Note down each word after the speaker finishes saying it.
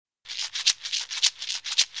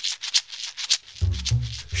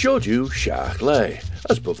Showed you Shach Lay,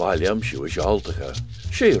 as Paviliam Shuishaltica.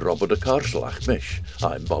 She Robert a Carslach Mish.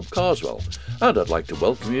 I'm Bob Carswell, and I'd like to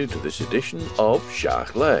welcome you to this edition of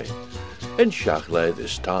Shach Lay. In Shach Lay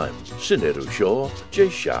this time, Sineru Shaw, J.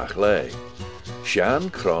 Shach Lay. Shan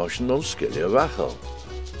Croshen on Skillia Vachel.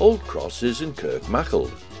 Old Crosses in Kirk Machel.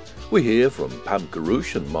 We hear from Pam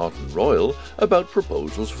Carouche and Martin Royal about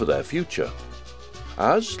proposals for their future.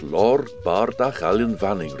 As Lord Bardach Allen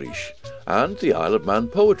Vanningrich and the Isle of Man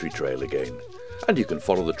Poetry Trail again. And you can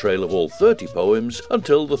follow the trail of all 30 poems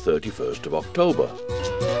until the 31st of October.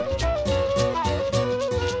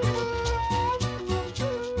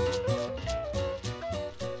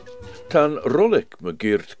 Tan rolik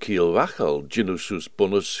magirt kiel wachel genusus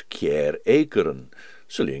bonus kier ekeren.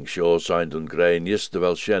 Sulling shaw signed on grain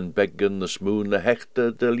ysterwel shen beggen the smoon the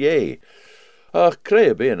hechte del ye. Ach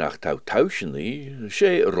cree be nach tau tauschen die,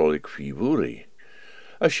 she rolik fivuri.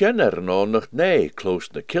 A shen no noch nee close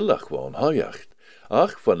na killach wan hoyacht.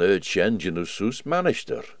 Ach van uit shen genusus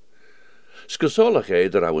manister. Skusolach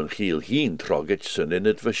eder ouwen giel heen trogget sun in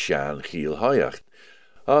het vashan giel hoyacht.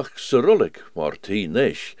 Ach Cyrulik Martin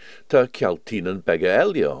ish, ta Caltinen bega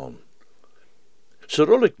Elion.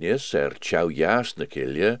 Cyrulik nis chow jas na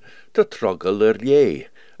kilje, ta trogel ye,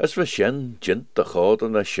 as we shen jint de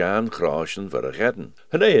goden a shan graschen vergedden.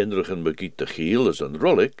 En einrigen magiet de giel as een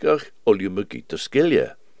rolik, ach olje magiet de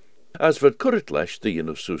skilje. As we curritlesh de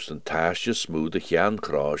jinufsus en tasje smooth de jan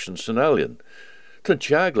graschen sen alien. Ten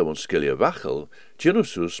chagle on skilje wachel,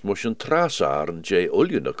 jinufsus mushen trasar en j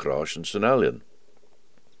olje na graschen sen alien.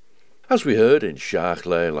 As we heard in Shach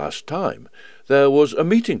Lay last time, there was a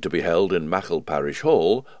meeting to be held in Machel Parish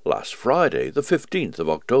Hall last Friday, the 15th of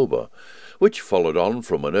October, which followed on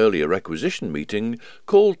from an earlier requisition meeting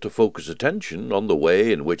called to focus attention on the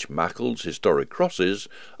way in which Machel's historic crosses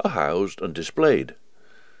are housed and displayed.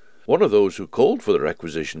 One of those who called for the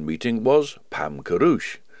requisition meeting was Pam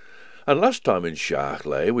Carouche. And last time in Shach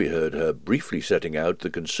Lay we heard her briefly setting out the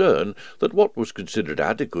concern that what was considered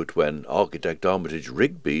adequate when architect Armitage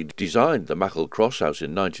Rigby designed the Machel Cross House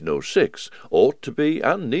in 1906 ought to be,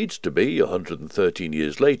 and needs to be, 113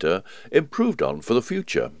 years later, improved on for the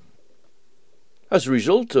future. As a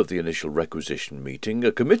result of the initial requisition meeting,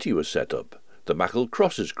 a committee was set up, the Machel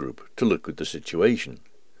Crosses Group, to look at the situation.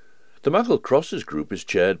 The Machel Crosses Group is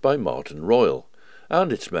chaired by Martin Royal,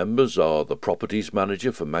 and its members are the Properties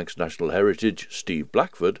Manager for Manx National Heritage, Steve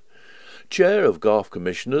Blackford, Chair of Garth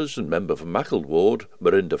Commissioners and Member for Machel Ward,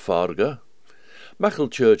 Merinda Farga, Machel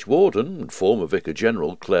Church Warden and former Vicar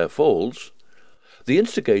General Claire Fowles, the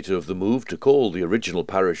instigator of the move to call the original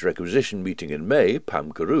parish requisition meeting in May,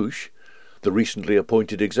 Pam Carouche, the recently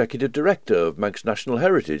appointed Executive Director of Manx National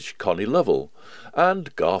Heritage, Connie Lovell,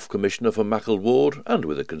 and Garth Commissioner for Machel Ward and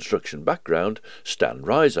with a construction background, Stan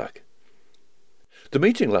Rysack. The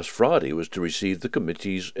meeting last Friday was to receive the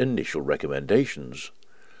committee's initial recommendations.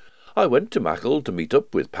 I went to Machel to meet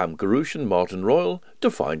up with Pam Carouche and Martin Royal to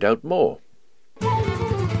find out more.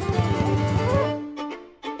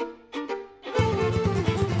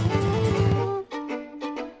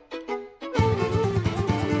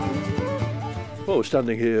 Well,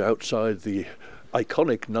 standing here outside the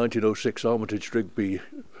iconic 1906 Armitage Rigby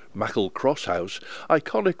Machel Cross House.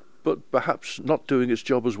 Iconic, but perhaps not doing its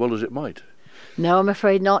job as well as it might. No, I'm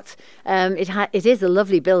afraid not. It is a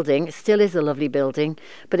lovely building. It still is a lovely building,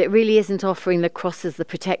 but it really isn't offering the crosses the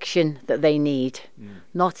protection that they need.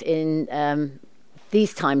 Not in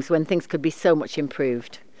these times when things could be so much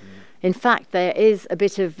improved. In fact, there is a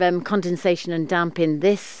bit of condensation and damp in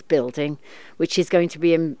this building, which is going to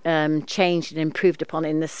be changed and improved upon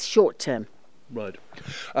in the short term. Right.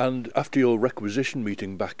 And after your requisition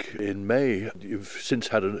meeting back in May, you've since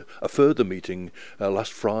had a further meeting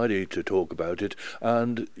last Friday to talk about it,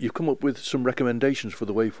 and you've come up with some recommendations for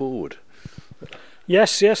the way forward.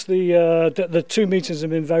 Yes. The two meetings have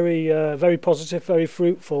been very positive, very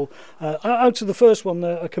fruitful. Out of the first one,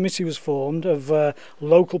 a committee was formed of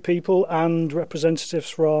local people and representatives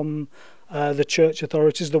from the church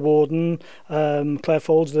authorities, the warden, Claire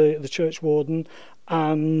Folds, the church warden,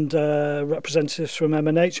 and representatives from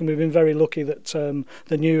M&H, and we've been very lucky that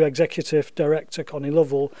the new executive director, Connie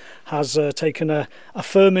Lovell, has taken a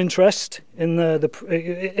firm interest in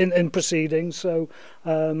in proceedings.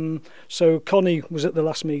 So Connie was at the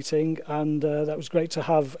last meeting, and that was great to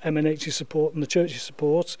have M&H's support and the church's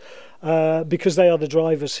support because they are the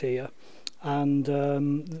drivers here. And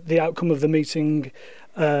the outcome of the meeting,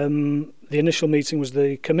 the initial meeting was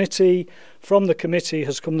the committee. From the committee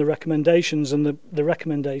has come the recommendations, and the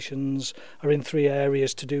recommendations are in three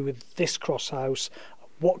areas to do with this cross house.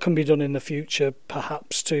 what can be done in the future,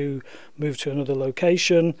 perhaps to move to another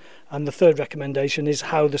location. And the third recommendation is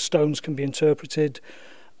how the stones can be interpreted,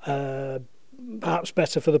 perhaps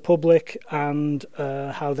better for the public, and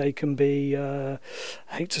how they can be, I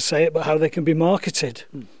hate to say it, but how they can be marketed.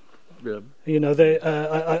 Yeah. You know,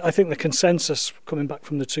 I think the consensus coming back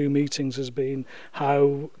from the two meetings has been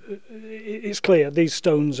how it's clear these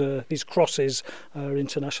stones, these crosses, are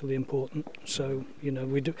internationally important. So, you know,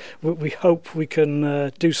 we hope we can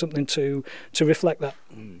do something to reflect that.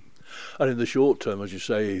 And in the short term, as you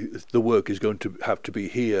say, the work is going to have to be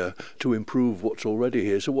here to improve what's already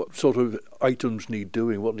here. So what sort of items need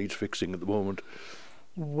doing? What needs fixing at the moment?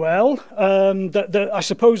 Well, I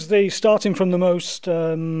suppose starting from the most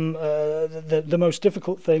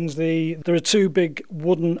difficult things. There are two big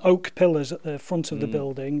wooden oak pillars at the front of the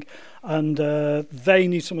building, and they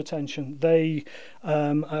need some attention. They,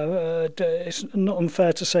 it's not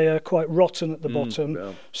unfair to say, are quite rotten at the bottom,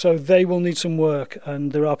 yeah. So they will need some work,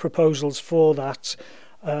 and there are proposals for that.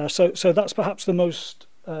 So that's perhaps the most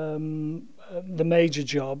the major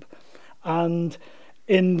job, and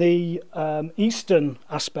in the eastern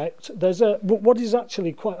aspect, there's what is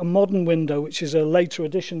actually quite a modern window, which is a later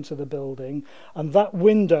addition to the building, and that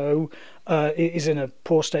window is in a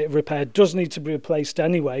poor state of repair, does need to be replaced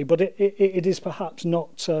anyway, but it is perhaps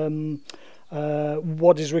not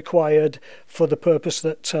what is required for the purpose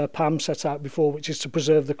that Pam set out before, which is to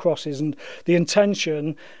preserve the crosses. And the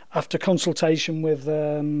intention, after consultation with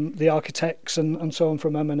the architects and so on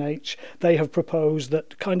from M&H, they have proposed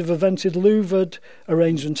that kind of a vented louvered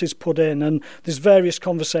arrangement is put in, and there's various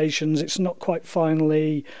conversations. It's not quite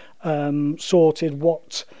finally sorted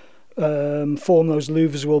what form those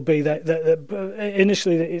louvers will be.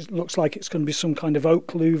 Initially, it looks like it's going to be some kind of oak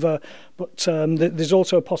louver, but there's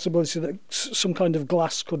also a possibility that some kind of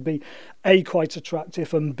glass could be A, quite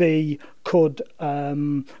attractive, and B, could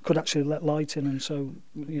actually let light in. And so,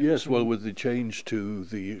 yes, well, with the change to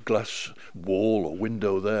the glass wall or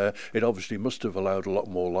window there, it obviously must have allowed a lot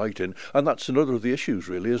more light in, and that's another of the issues,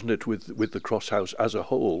 really, isn't it, with the cross house as a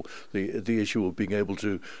whole, the issue of being able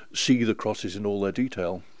to see the crosses in all their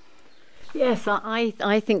detail. Yes,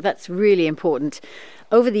 I think that's really important.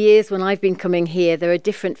 Over the years when I've been coming here, there are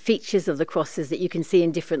different features of the crosses that you can see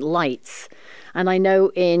in different lights. And I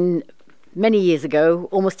know in many years ago,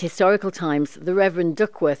 almost historical times, the Reverend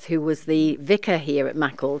Duckworth, who was the vicar here at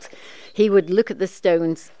Macclesfield, he would look at the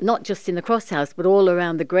stones, not just in the cross house, but all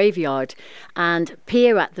around the graveyard, and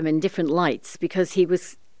peer at them in different lights, because he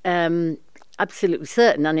was absolutely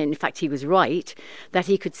certain, and in fact he was right, that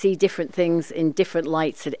he could see different things in different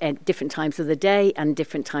lights at different times of the day and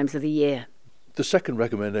different times of the year. The second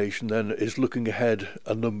recommendation then is looking ahead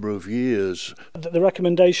a number of years. The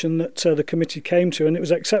recommendation that the committee came to, and it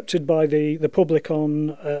was accepted by the public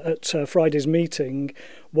on at Friday's meeting,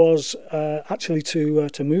 was actually to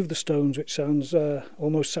move the stones, which sounds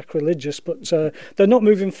almost sacrilegious, but they're not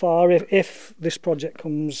moving far if this project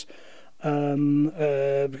comes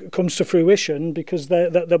to fruition, because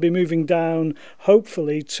they'll be moving down,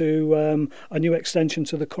 hopefully, to a new extension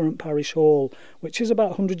to the current parish hall, which is about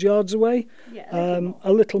 100 yards away, a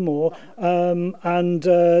little more. And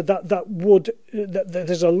that would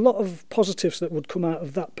there's a lot of positives that would come out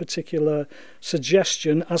of that particular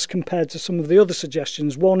suggestion as compared to some of the other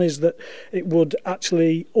suggestions. One is that it would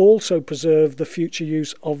actually also preserve the future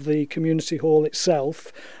use of the community hall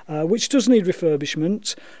itself, which does need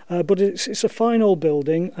refurbishment, but it's a fine old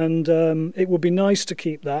building, and it would be nice to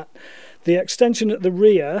keep that. The extension at the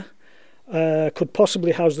rear could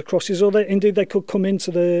possibly house the crosses, or they could come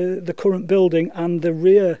into the current building, and the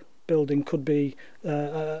rear building could be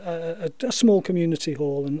a small community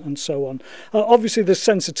hall, and so on. Obviously, there's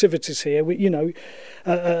sensitivities here.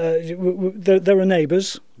 There are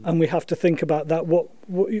neighbours, and we have to think about that.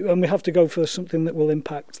 And we have to go for something that will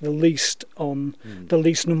impact the least on the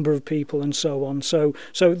least number of people, and so on. So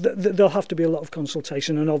there'll have to be a lot of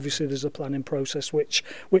consultation, and obviously there's a planning process which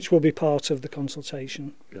will be part of the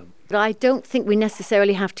consultation. Yeah. But I don't think we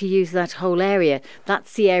necessarily have to use that whole area.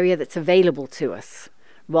 That's the area that's available to us,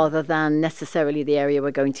 rather than necessarily the area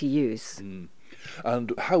we're going to use.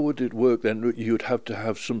 And how would it work then? You'd have to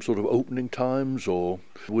have some sort of opening times, or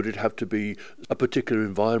would it have to be a particular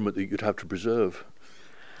environment that you'd have to preserve?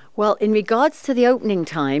 Well, in regards to the opening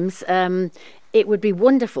times, it would be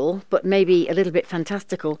wonderful, but maybe a little bit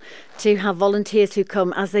fantastical, to have volunteers who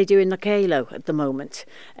come as they do in Knockalo at the moment.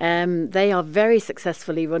 They are very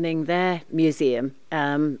successfully running their museum,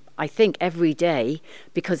 I think, every day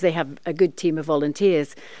because they have a good team of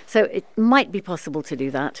volunteers. So it might be possible to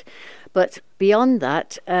do that. But beyond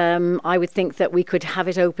that, I would think that we could have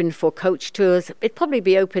it open for coach tours. It'd probably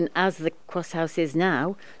be open as the Cross House is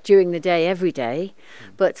now, during the day, every day.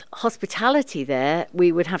 But hospitality there,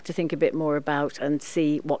 we would have to think a bit more about and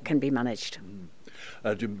see what can be managed.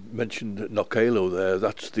 You mentioned Knockalo there.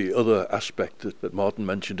 That's the other aspect that Martin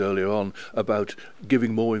mentioned earlier on about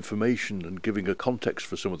giving more information and giving a context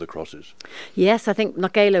for some of the crosses. Yes, I think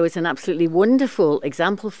Knockalo is an absolutely wonderful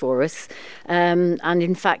example for us. And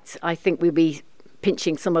in fact, I think we'll be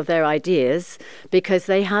pinching some of their ideas because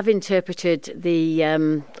they have interpreted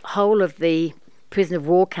the whole of the prisoner of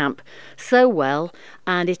war camp so well,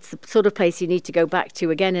 and it's the sort of place you need to go back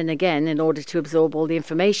to again and again in order to absorb all the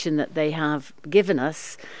information that they have given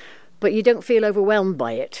us. But you don't feel overwhelmed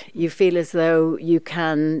by it. You feel as though you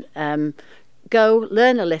can go,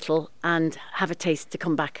 learn a little, and have a taste to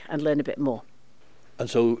come back and learn a bit more. And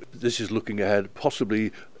so this is looking ahead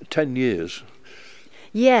possibly 10 years.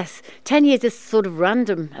 Yes, 10 years is a sort of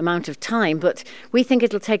random amount of time, but we think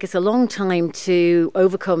it'll take us a long time to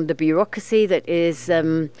overcome the bureaucracy that is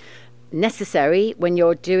necessary when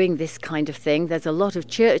you're doing this kind of thing. There's a lot of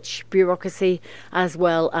church bureaucracy as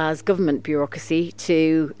well as government bureaucracy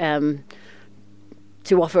to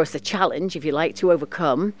offer us a challenge, if you like, to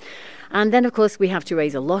overcome. And then, of course, we have to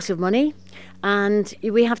raise a lot of money and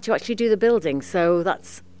we have to actually do the building. So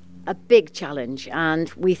that's a big challenge,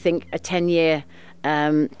 and we think a 10-year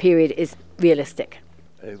period is realistic.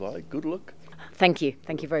 Evi, good luck. Thank you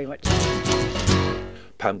very much.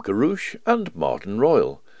 Pam Carouche and Martin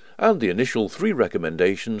Royal, and the initial 3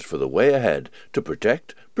 recommendations for the way ahead to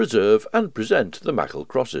protect, preserve and present the Machel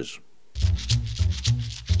crosses.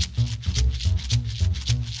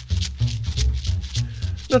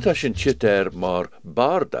 Natashin Chiter mar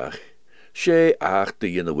bardach, sé ach de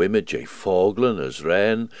ynne wimme je foglen as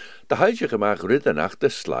rein, de heidje gemaakt riddenach de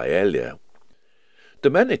slaelia. De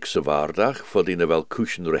mennik se vaardach voor die wel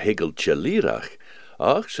kuschen rehegel tjelirach,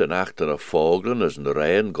 ach zijn achter a foglen as een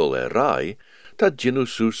rein golerai, dat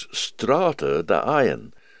genusus strate de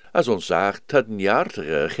eien, as ons acht dat een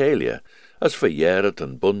jaartige gelia, as verjeret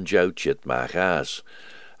een bunjoutjit magas,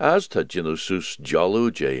 as dat genusus jollu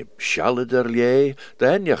je schallederlie, de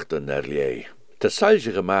enjachten erlie. De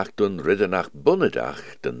seilje gemaakt doen riddenach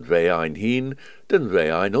bunnedach, den wei ein hien, den wei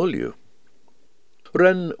ein olju.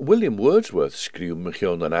 Ren William Wordsworth schreeuw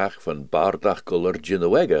mechion an ach van bardach goller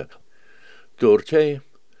Ginowega. Doortje,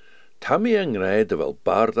 tammy en rijde wel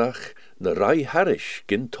bardach, na rai harish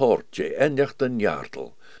gin tortje enjachten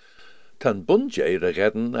jaartel. Tan bunje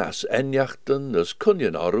regedden as enjachten as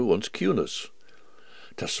kunjen aru ons kunus.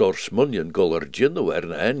 Ta sors munjen goller Ginow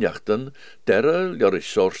na enjachten, derre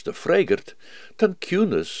jorish sors de fregert, tan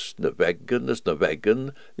kunus na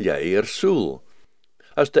weggen jair soel.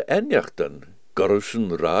 As de enjachten,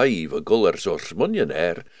 Gorusen rai va goller sors munjen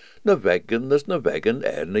na weggen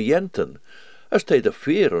na jenten, as te de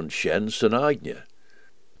fear on shen sen aidne.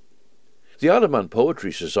 The Aleman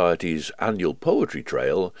Poetry Society's annual poetry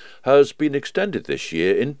trail has been extended this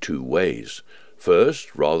year in 2 ways.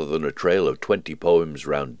 First, rather than a trail of 20 poems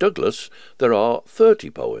round Douglas, there are 30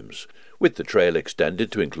 poems, with the trail extended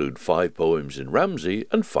to include 5 poems in Ramsey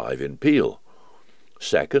and 5 in Peel.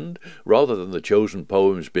 Second, rather than the chosen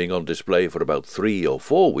poems being on display for about 3 or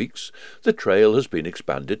 4 weeks, the trail has been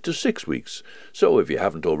expanded to 6 weeks, so if you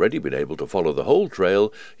haven't already been able to follow the whole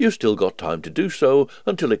trail, you've still got time to do so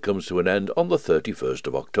until it comes to an end on the 31st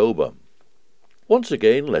of October. Once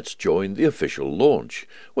again, let's join the official launch,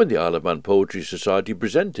 when the Isle of Man Poetry Society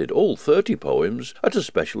presented all 30 poems at a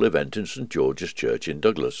special event in St George's Church in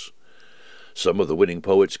Douglas. Some of the winning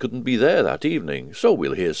poets couldn't be there that evening, so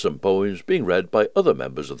we'll hear some poems being read by other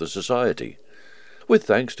members of the Society. With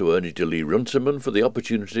thanks to Ernie de Lee Runciman for the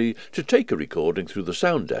opportunity to take a recording through the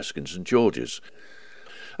sound desk in St George's.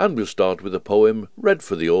 And we'll start with a poem read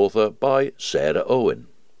for the author by Sarah Owen.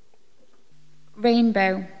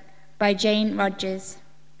 Rainbow by Jane Rogers.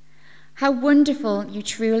 How wonderful you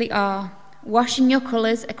truly are, washing your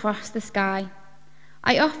colours across the sky.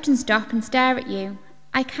 I often stop and stare at you.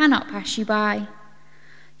 I cannot pass you by.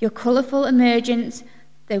 Your colourful emergence,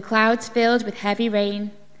 though clouds filled with heavy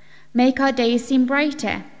rain, make our days seem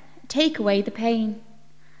brighter, take away the pain.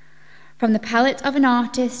 From the palette of an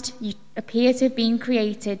artist, you appear to have been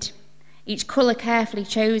created, each colour carefully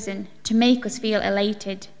chosen to make us feel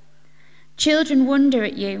elated. Children wonder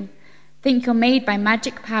at you, think you're made by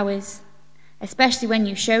magic powers, especially when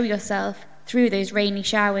you show yourself through those rainy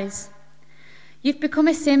showers. You've become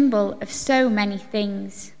a symbol of so many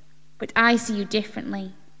things, but I see you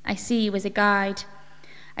differently. I see you as a guide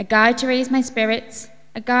to raise my spirits,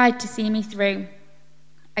 a guide to see me through,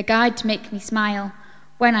 a guide to make me smile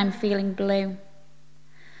when I'm feeling blue.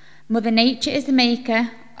 Mother Nature is the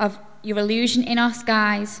maker of your illusion in our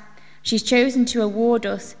skies. She's chosen to award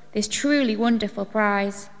us this truly wonderful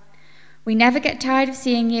prize. We never get tired of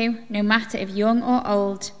seeing you, no matter if young or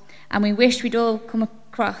old, and we wish we'd all come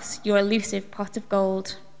across your elusive pot of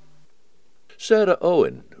gold. Sarah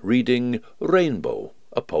Owen reading Rainbow,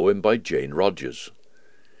 a poem by Jane Rogers.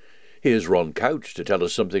 Here's Ron Couch to tell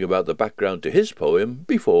us something about the background to his poem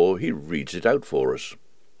before he reads it out for us.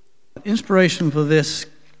 Inspiration for this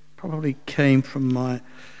probably came from my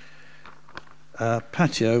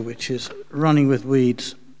patio, which is running with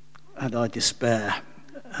weeds, and I despair.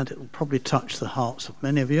 And it will probably touch the hearts of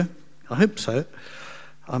many of you. I hope so.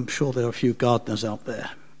 I'm sure there are a few gardeners out there.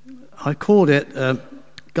 I called it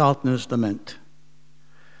Gardener's Lament.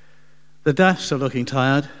 The daffs are looking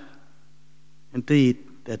tired. Indeed,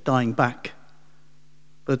 they're dying back.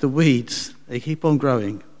 But the weeds, they keep on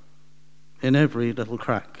growing in every little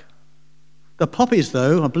crack. The poppies,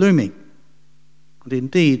 though, are blooming. And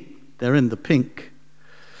indeed, they're in the pink.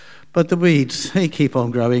 But the weeds, they keep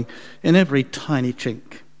on growing in every tiny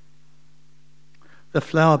chink. The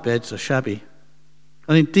flower beds are shabby,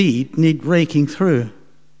 and indeed need raking through.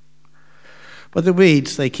 But the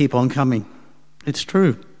weeds, they keep on coming. It's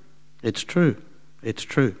true, it's true, it's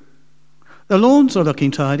true. The lawns are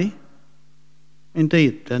looking tidy.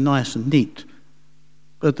 Indeed, they're nice and neat.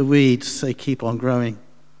 But the weeds, they keep on growing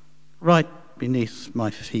right beneath my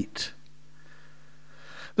feet.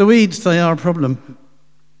 The weeds, they are a problem.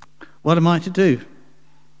 What am I to do?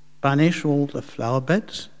 Banish all the flower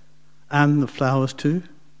beds and the flowers too?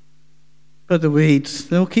 But the weeds,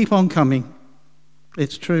 they'll keep on coming.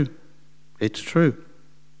 It's true. It's true.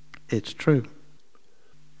 It's true.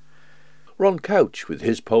 Ron Couch with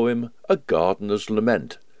his poem A Gardener's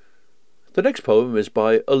Lament. The next poem is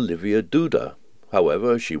by Olivia Duda.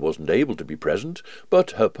 However, she wasn't able to be present,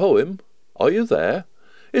 but her poem, Are You There?,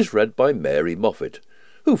 is read by Mary Moffat,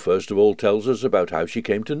 who first of all tells us about how she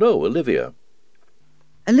came to know Olivia.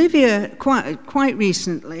 Olivia quite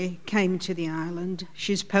recently came to the island.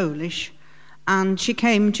 She's Polish, and she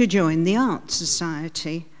came to join the Art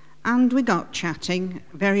Society, and we got chatting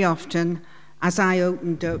very often. As I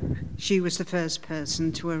opened up, she was the first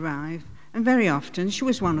person to arrive, and very often she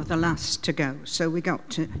was one of the last to go, so we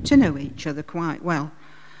got to know each other quite well.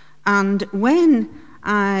 And when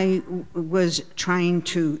I was trying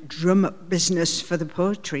to drum up business for the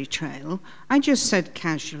poetry trail, I just said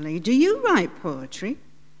casually, "Do you write poetry?"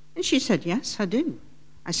 And she said, "Yes, I do."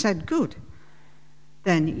 I said, "Good.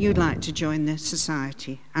 Then you'd like to join the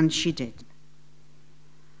society." And she did.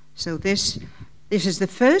 So this is the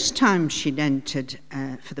first time she'd entered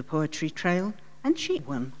for the poetry trail, and she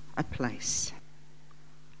won a place.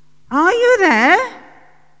 Are you there?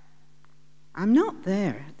 I'm not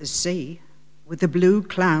there at the sea, with the blue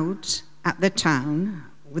clouds at the town,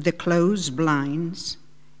 with the closed blinds.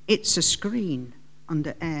 It's a screen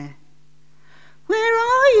under air. Where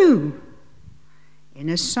are you? In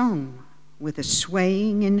a song, with a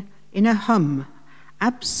swaying in a hum,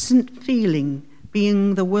 absent feeling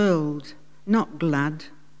being the world, not glad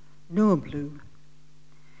nor blue.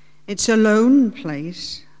 It's a lone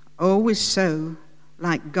place, always so,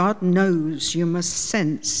 like God knows you must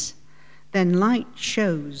sense. Then light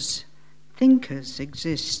shows thinkers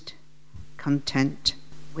exist, content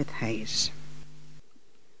with haze.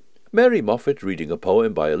 Mary Moffat reading a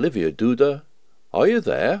poem by Olivia Duda, Are You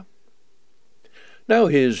There? Now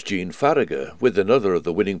here's Jean Farragher with another of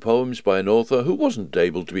the winning poems by an author who wasn't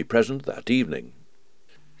able to be present that evening.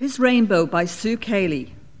 His Rainbow by Sue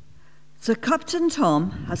Cayley. Sir Captain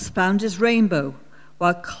Tom has found his rainbow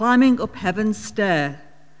while climbing up heaven's stair.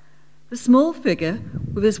 The small figure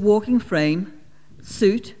with his walking frame,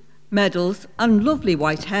 suit, medals and lovely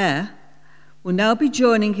white hair will now be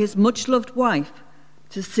joining his much-loved wife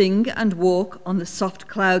to sing and walk on the soft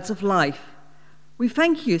clouds of life. We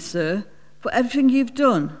thank you, sir, for everything you've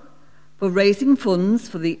done, for raising funds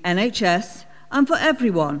for the NHS and for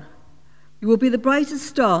everyone. You will be the brightest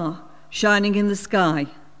star shining in the sky.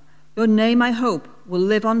 Your name, I hope, will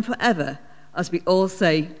live on forever as we all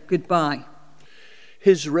say goodbye.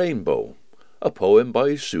 His Rainbow, a poem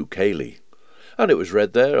by Sue Cayley, and it was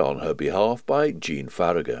read there on her behalf by Jean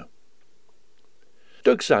Farragher.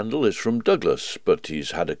 Doug Sandel is from Douglas, but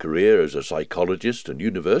he's had a career as a psychologist and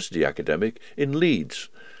university academic in Leeds.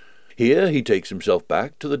 Here he takes himself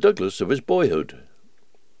back to the Douglas of his boyhood.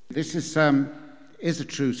 This is a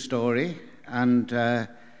true story. and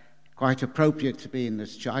quite appropriate to be in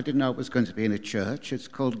this church. I didn't know it was going to be in a church. It's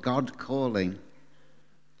called God Calling.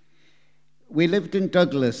 We lived in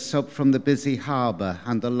Douglas, up from the busy harbour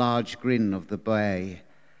and the large grin of the bay.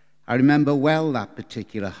 I remember well that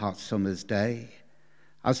particular hot summer's day,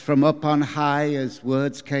 as from up on high as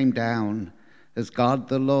words came down, as God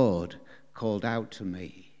the Lord called out to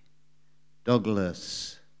me,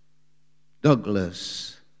 Douglas,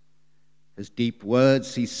 Douglas. As deep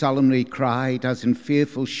words he solemnly cried, as in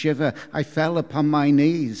fearful shiver I fell upon my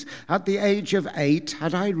knees. At the age of 8,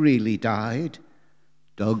 had I really died?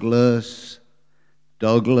 Douglas,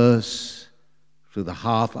 Douglas. Through the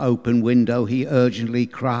half-open window he urgently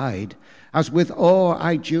cried, as with awe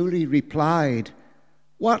I duly replied,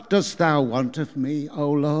 What dost thou want of me, O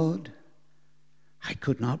Lord? I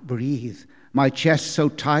could not breathe, my chest so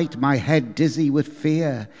tight, my head dizzy with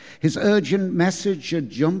fear. His urgent message, a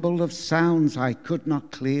jumble of sounds I could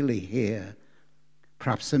not clearly hear.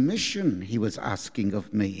 Perhaps a mission he was asking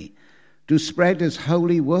of me, to spread his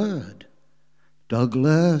holy word.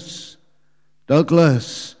 Douglas,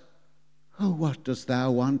 Douglas, oh, what dost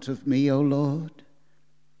thou want of me, O Lord?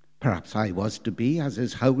 Perhaps I was to be as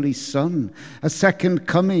his holy son, a second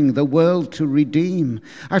coming, the world to redeem.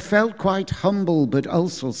 I felt quite humble, but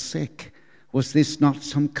also sick. Was this not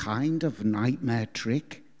some kind of nightmare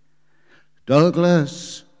trick?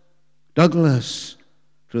 Douglas, Douglas,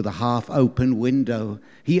 through the half-open window,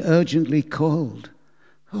 he urgently called.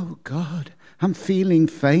 Oh God, I'm feeling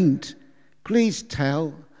faint. Please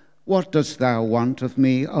tell, what dost thou want of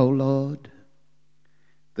me, O Lord?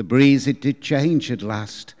 The breeze it did change at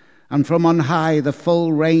last, and from on high the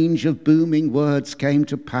full range of booming words came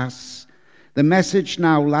to pass. The message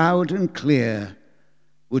now loud and clear.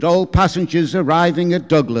 Would all passengers arriving at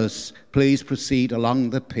Douglas please proceed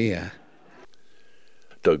along the pier?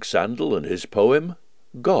 Doug Sandell and his poem,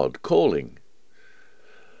 God Calling.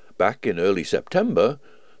 Back in early September,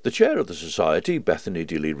 the chair of the Society, Bethany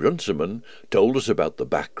Dilly-Runciman, told us about the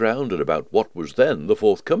background and about what was then the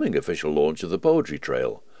forthcoming official launch of the Poetry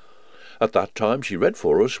Trail. At that time she read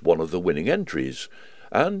for us one of the winning entries,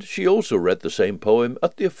 and she also read the same poem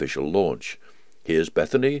at the official launch. Here's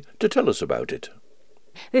Bethany to tell us about it.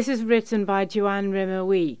 This is written by Joanne Rimmer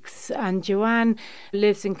Weeks, and Joanne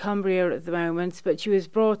lives in Cumbria at the moment, but she was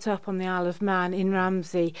brought up on the Isle of Man in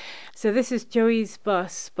Ramsey. So this is Joey's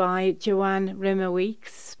Bus by Joanne Rimmer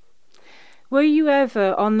Weeks. Were you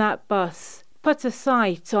ever on that bus? Put a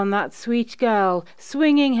sight on that sweet girl,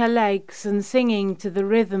 swinging her legs and singing to the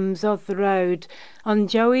rhythms of the road, on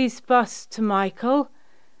Joey's bus to Michael?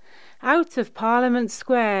 Out of Parliament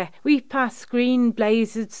Square we pass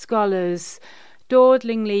green-blazered scholars,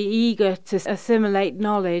 dawdlingly eager to assimilate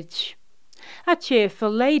knowledge. A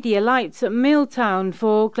cheerful lady alights at Milltown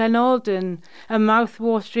for Glenalden, a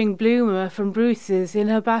mouth-watering bloomer from Bruce's in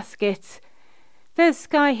her basket. There's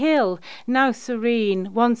Sky Hill, now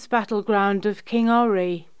serene, once battleground of King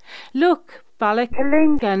Orry. Look,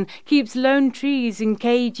 Ballacallingan keeps lone trees in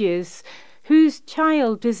cages. Whose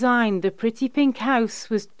child designed the pretty pink house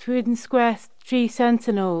with twin square tree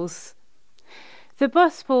sentinels? The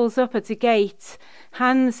bus pulls up at a gate,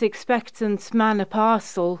 hands expectant man a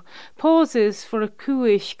parcel, pauses for a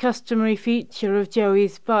cooish customary feature of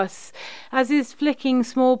Joey's bus, as is flicking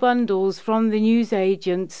small bundles from the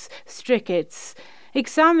newsagents, Stricketts,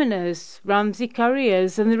 Examiners, Ramsey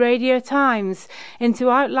Couriers and the Radio Times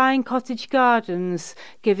into outlying cottage gardens,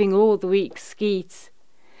 giving all the week skeet.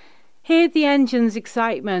 Hear the engine's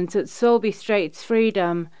excitement at Sulby Strait's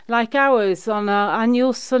freedom, like ours on our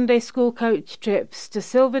annual Sunday school coach trips to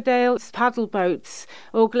Silverdale's paddle boats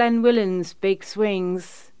or Glenwillan's big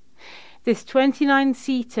swings. This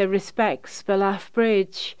 29-seater respects Belaf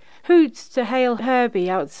Bridge, hoots to hail Herbie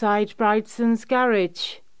outside Brideson's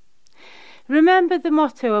garage. Remember the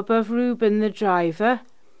motto above Reuben the driver?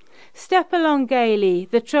 Step along gaily,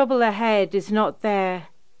 the trouble ahead is not there.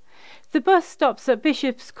 The bus stops at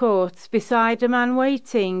Bishop's Court beside a man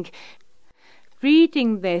waiting.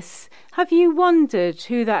 Reading this, have you wondered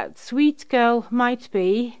who that sweet girl might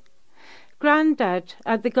be? Grandad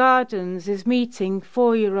at the gardens is meeting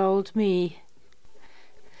 4-year-old me.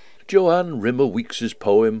 Joanne Rimmer Weeks's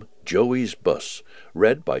poem, Joey's Bus,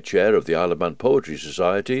 read by Chair of the Isle of Man Poetry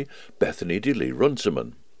Society, Bethany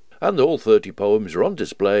Dilly-Runciman. And all 30 poems are on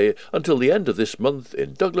display until the end of this month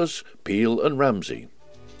in Douglas, Peel and Ramsey.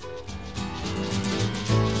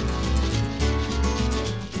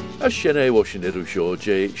 As Shene Washiniru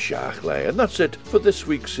Shoje Shachley, and that's it for this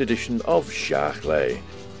week's edition of Shachley.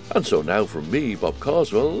 And so now from me, Bob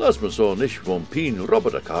Carswell, as my son Ish von Peen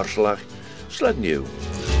Robert a Karslach, sled new.